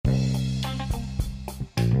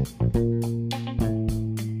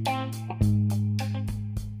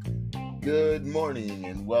Good morning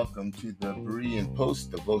and welcome to the Berean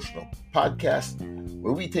Post Devotional Podcast,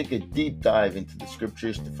 where we take a deep dive into the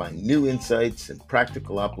scriptures to find new insights and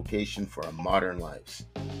practical application for our modern lives.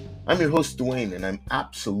 I'm your host, Dwayne, and I'm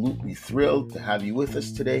absolutely thrilled to have you with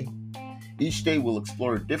us today. Each day we'll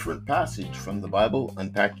explore a different passage from the Bible,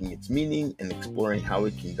 unpacking its meaning and exploring how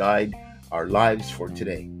it can guide our lives for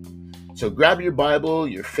today. So grab your Bible,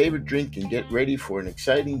 your favorite drink, and get ready for an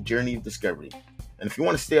exciting journey of discovery. And if you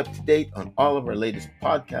want to stay up to date on all of our latest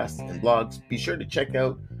podcasts and blogs, be sure to check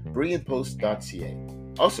out bereanpost.ca.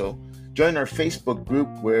 Also, join our Facebook group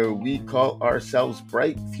where we call ourselves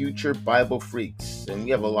Bright Future Bible Freaks, and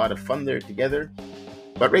we have a lot of fun there together.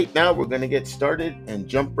 But right now, we're going to get started and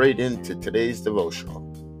jump right into today's devotional.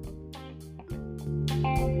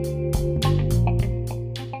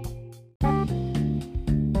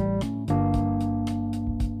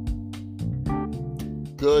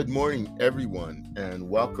 Good morning, everyone, and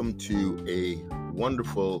welcome to a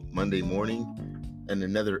wonderful Monday morning and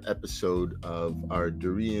another episode of our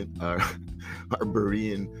Berean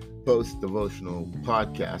Post Devotional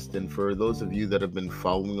Podcast. And for those of you that have been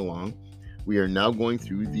following along, we are now going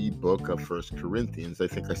through the book of 1 Corinthians. I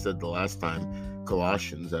think I said the last time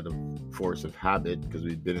Colossians out of force of habit because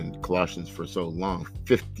we've been in Colossians for so long,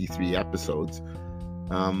 53 episodes.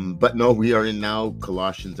 But no, we are in now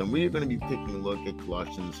Colossians, and we are going to be taking a look at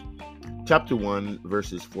Colossians chapter 1,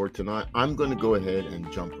 verses 4 to 9. I'm going to go ahead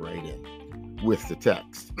and jump right in with the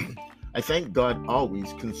text. I thank God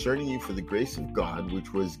always concerning you for the grace of God,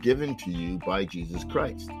 which was given to you by Jesus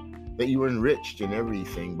Christ, that you were enriched in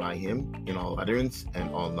everything by him, in all utterance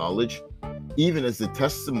and all knowledge, even as the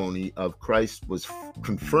testimony of Christ was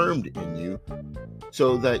confirmed in you,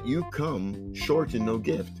 so that you come short in no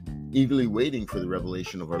gift, eagerly waiting for the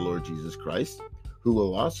revelation of our Lord Jesus Christ, who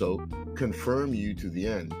will also confirm you to the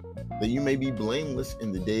end, that you may be blameless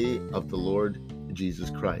in the day of the Lord Jesus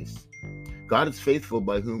Christ. God is faithful,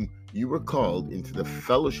 by whom you were called into the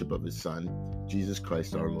fellowship of his Son, Jesus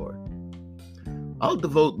Christ our Lord. I'll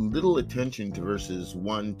devote little attention to verses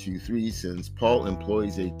 1 to 3, since Paul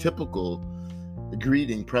employs a typical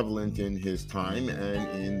greeting prevalent in his time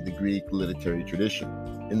and in the Greek literary tradition.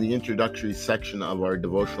 In the introductory section of our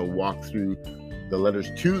devotional walk through the letters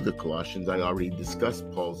to the Colossians, I already discussed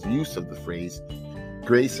Paul's use of the phrase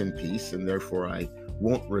grace and peace, and therefore I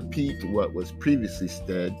won't repeat what was previously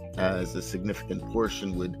said, as a significant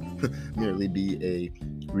portion would merely be a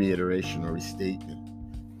reiteration or restatement.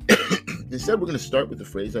 Instead, we're going to start with the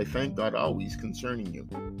phrase, I thank God always concerning you.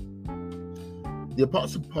 The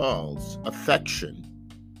Apostle Paul's affection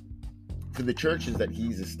for the churches that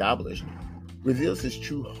he's established reveals his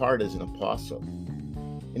true heart as an apostle.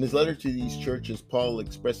 In his letter to these churches, Paul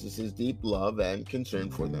expresses his deep love and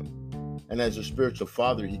concern for them. And as their spiritual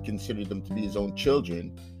father, he considered them to be his own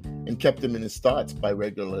children and kept them in his thoughts by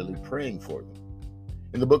regularly praying for them.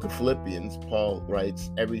 In the book of Philippians, Paul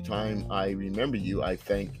writes, every time I remember you, I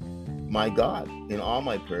thank my God. In all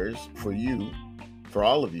my prayers for you, for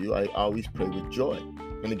all of you, I always pray with joy.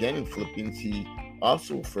 And again in Philippians, he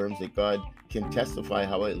also affirms that God can testify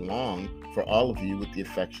how I long for all of you with the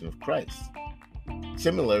affection of Christ.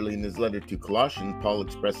 Similarly, in his letter to Colossians, Paul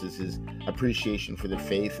expresses his appreciation for their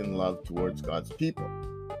faith and love towards God's people.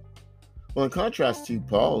 Well, in contrast to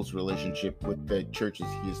Paul's relationship with the churches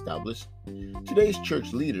he established, today's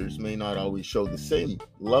church leaders may not always show the same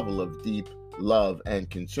level of deep love and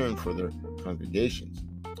concern for their congregations.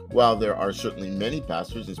 While there are certainly many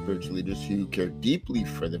pastors and spiritual leaders who care deeply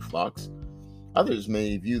for their flocks, others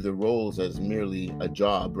may view their roles as merely a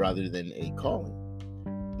job rather than a calling.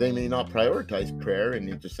 They may not prioritize prayer and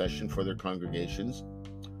intercession for their congregations,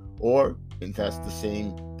 or invest the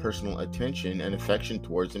same personal attention and affection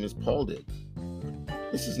towards them as Paul did.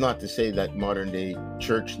 This is not to say that modern-day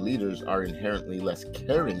church leaders are inherently less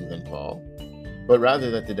caring than Paul, but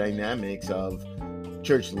rather that the dynamics of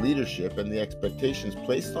church leadership and the expectations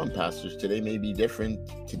placed on pastors today may be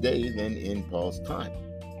different today than in Paul's time.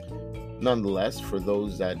 Nonetheless, for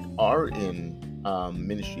those that are in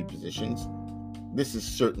ministry positions, this is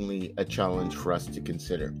certainly a challenge for us to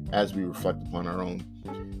consider as we reflect upon our own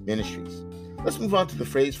ministries. Let's move on to the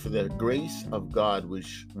phrase, for the grace of God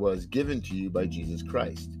which was given to you by Jesus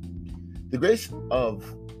Christ. The grace of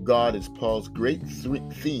God is Paul's great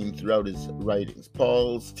theme throughout his writings.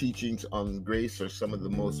 Paul's teachings on grace are some of the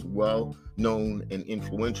most well-known and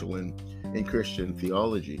influential in Christian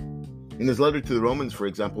theology. In his letter to the Romans, for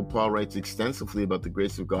example, Paul writes extensively about the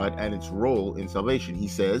grace of God and its role in salvation. He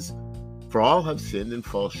says, "For all have sinned and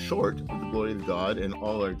fall short of the glory of God, and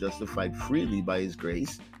all are justified freely by his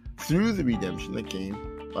grace through the redemption that came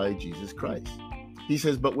by Jesus Christ. He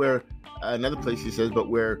says, but where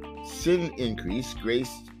sin increased,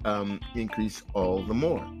 grace increased all the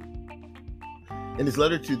more. In his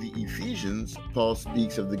letter to the Ephesians, Paul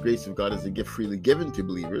speaks of the grace of God as a gift freely given to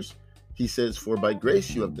believers. He says, for by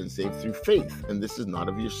grace you have been saved through faith, and this is not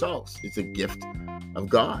of yourselves. It's a gift of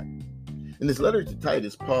God. In his letter to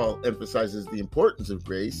Titus, Paul emphasizes the importance of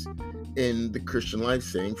grace in the Christian life,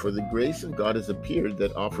 saying, for the grace of God has appeared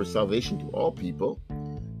that offers salvation to all people,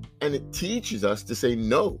 and it teaches us to say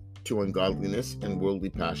no to ungodliness and worldly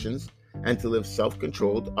passions, and to live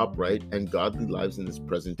self-controlled, upright, and godly lives in this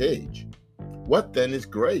present age. What then is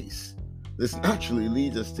grace? This naturally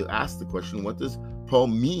leads us to ask the question, what does Paul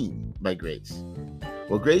mean by grace?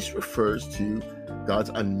 Well, grace refers to God's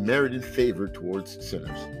unmerited favor towards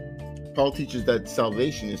sinners. Paul teaches that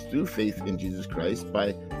salvation is through faith in Jesus Christ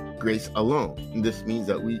by grace alone. And this means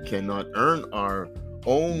that we cannot earn our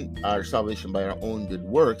salvation by our own good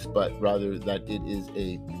works, but rather that it is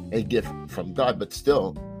a gift from God. But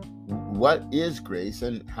still, what is grace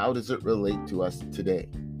and how does it relate to us today?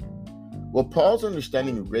 Well, Paul's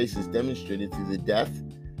understanding of grace is demonstrated through the death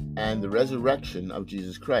and the resurrection of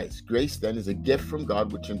Jesus Christ. Grace then is a gift from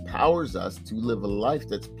God which empowers us to live a life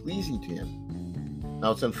that's pleasing to Him.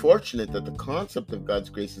 Now, it's unfortunate that the concept of God's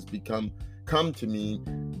grace has come to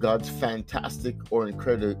mean God's fantastic or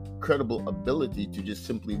incredible ability to just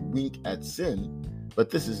simply wink at sin, but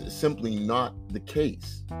this is simply not the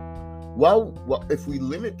case. Well, if we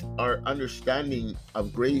limit our understanding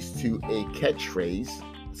of grace to a catchphrase,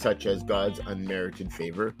 such as God's unmerited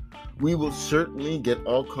favor, we will certainly get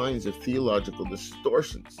all kinds of theological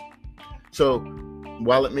distortions. So,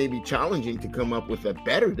 while it may be challenging to come up with a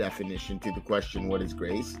better definition to the question, what is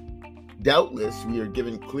grace? Doubtless, we are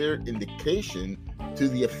given clear indication to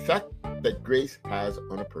the effect that grace has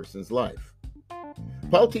on a person's life.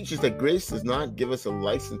 Paul teaches that grace does not give us a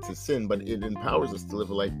license to sin, but it empowers us to live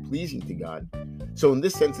a life pleasing to God. So in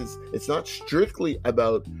this sense, it's not strictly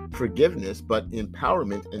about forgiveness, but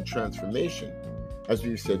empowerment and transformation. As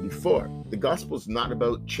we've said before, the gospel is not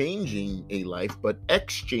about changing a life, but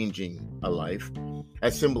exchanging a life,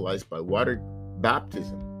 as symbolized by water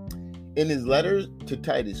baptism. In his letter to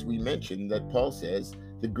Titus, we mentioned that Paul says,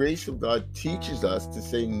 the grace of God teaches us to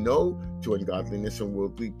say no to ungodliness and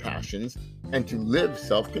worldly passions, and to live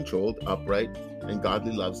self-controlled, upright, and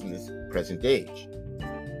godly lives in this present age.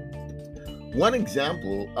 One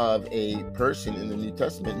example of a person in the New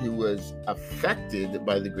Testament who was affected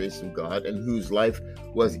by the grace of God and whose life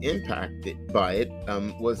was impacted by it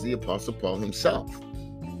was the Apostle Paul himself.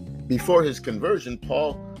 Before his conversion,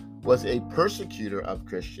 Paul was a persecutor of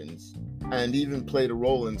Christians and even played a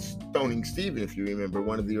role in stoning Stephen, if you remember,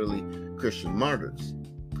 one of the early Christian martyrs.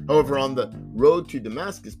 However, on the road to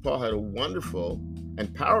Damascus, Paul had a wonderful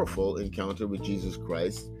and powerful encounter with Jesus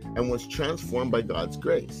Christ and was transformed by God's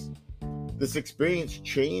grace. This experience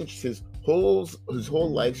changed his whole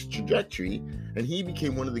life's trajectory, and he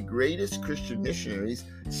became one of the greatest Christian missionaries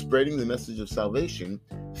spreading the message of salvation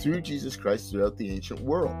through Jesus Christ throughout the ancient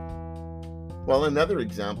world. Well, another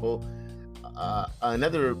example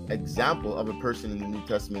of a person in the New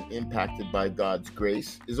Testament impacted by God's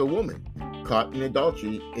grace is a woman caught in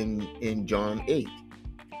adultery in John 8.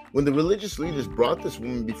 When the religious leaders brought this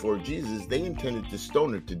woman before Jesus, they intended to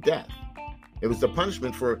stone her to death. It was the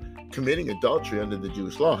punishment for committing adultery under the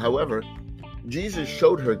Jewish law. However, Jesus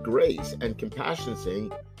showed her grace and compassion,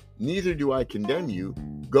 saying, "Neither do I condemn you.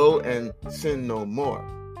 Go and sin no more."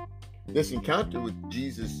 This encounter with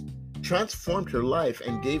Jesus transformed her life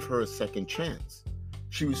and gave her a second chance.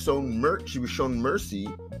 She was shown mercy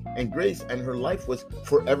and grace, and her life was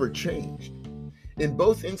forever changed. In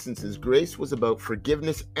both instances, grace was about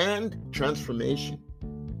forgiveness and transformation.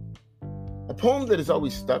 A poem that has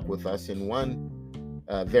always stuck with us in one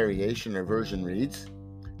variation or version reads,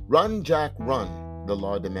 "Run, Jack, run, the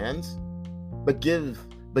law demands, but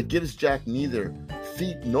gives Jack neither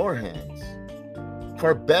feet nor hands.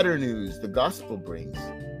 Far better news the gospel brings,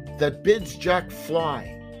 that bids Jack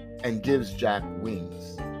fly and gives Jack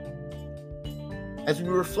wings." As we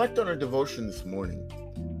reflect on our devotion this morning,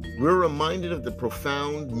 we're reminded of the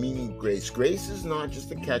profound meaning of grace. Grace is not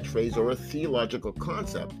just a catchphrase or a theological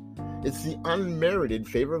concept. It's the unmerited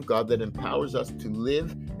favor of God that empowers us to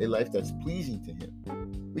live a life that's pleasing to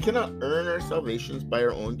Him. We cannot earn our salvations by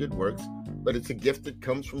our own good works, but it's a gift that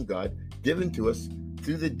comes from God, given to us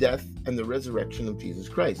through the death and the resurrection of Jesus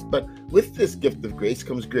Christ. But with this gift of grace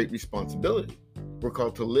comes great responsibility. We're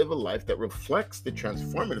called to live a life that reflects the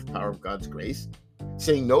transformative power of God's grace,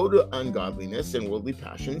 saying no to ungodliness and worldly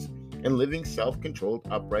passions, and living self-controlled,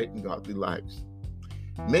 upright, and godly lives.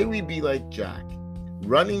 May we be like Jack,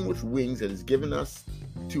 running with wings that is given us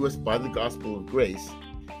to us by the gospel of grace,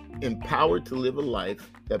 empowered to live a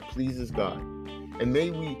life that pleases God. And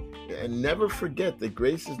may we never forget that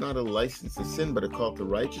grace is not a license to sin, but a call to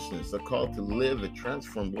righteousness, a call to live a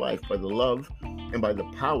transformed life by the love and by the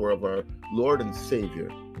power of our Lord and Savior,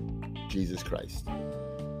 Jesus Christ.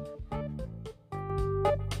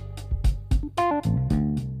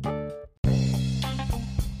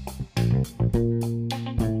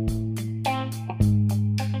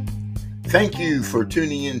 Thank you for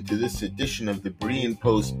tuning in to this edition of the Berean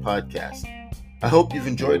Post podcast. I hope you've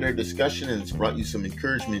enjoyed our discussion and it's brought you some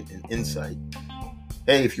encouragement and insight.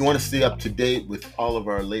 Hey, if you want to stay up to date with all of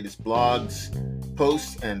our latest blogs,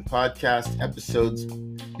 posts, and podcast episodes,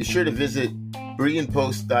 be sure to visit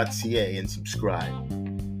bereanpost.ca and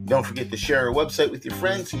subscribe. Don't forget to share our website with your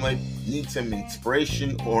friends who might need some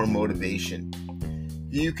inspiration or motivation.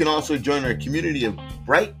 You can also join our community of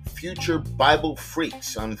Bright Future Bible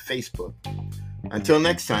Freaks on Facebook. Until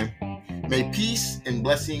next time, may peace and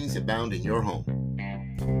blessings abound in your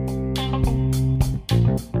home.